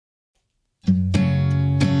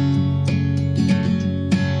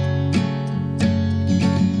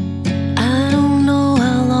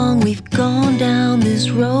this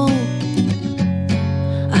road,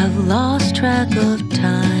 I've lost track of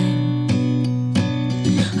time.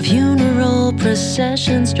 Funeral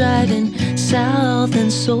processions driving south,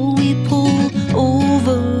 and so we pull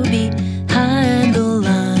over behind the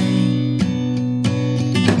line,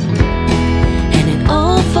 and it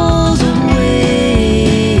all falls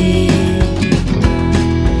away.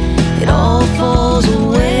 It all falls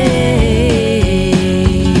away.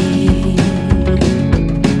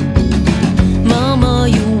 Mama,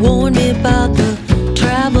 you warned me about the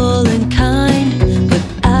traveling kind, but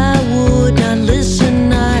I would not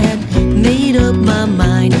listen. I had made up my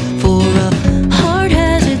mind, for a heart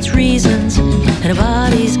has its reasons, and a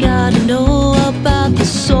body's got to know about the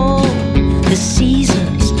soul, the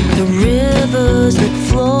seasons, the rivers that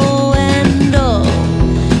flow, and all,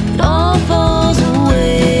 it all falls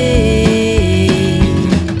away.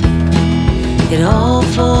 It all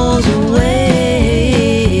falls away.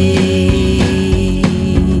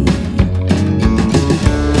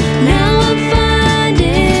 Now I'm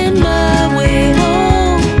finding my way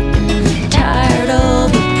home, tired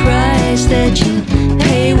of the price that you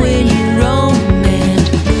pay when you roam, and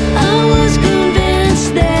I was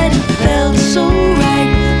convinced that it felt so right,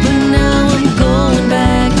 but now I'm going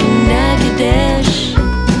back to Natchitoches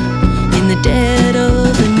in the dead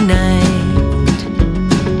of the night.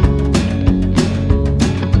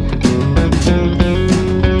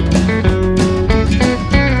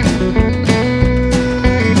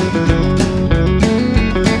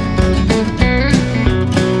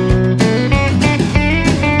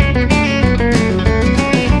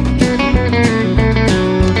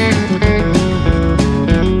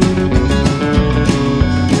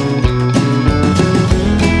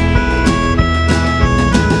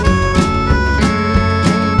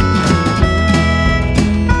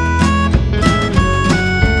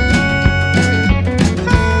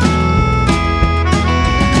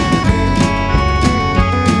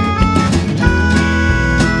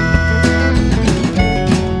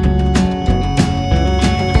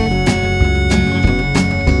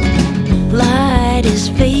 Light is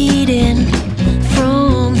fading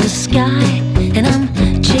from the sky, and I'm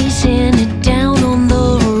chasing it down on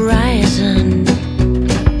the horizon.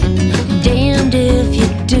 Damned if you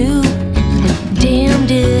do,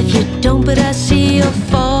 damned if you don't, but I see a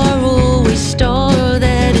faraway star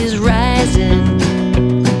that is rising,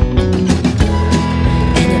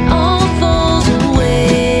 and it all falls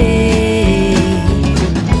away.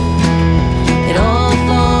 It all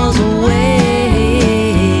falls away.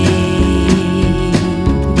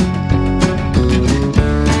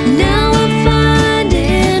 Now I'm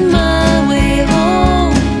finding my way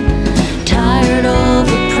home, tired of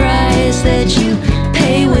the price that you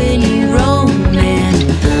pay when you roam, and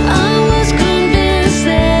I was convinced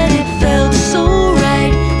that it felt so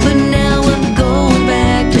right, but now I'm going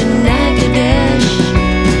back to Natchitoches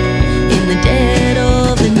in the dead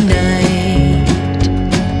of the night.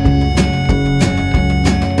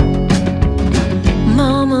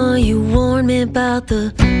 Mama, you warned me about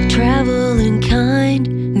the traveling kind.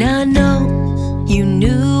 Now I know you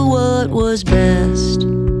knew what was best.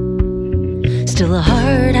 Still, a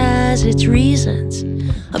heart has its reasons.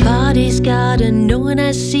 A body's gotta know, and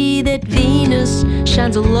I see that Venus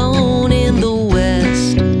shines alone in the west.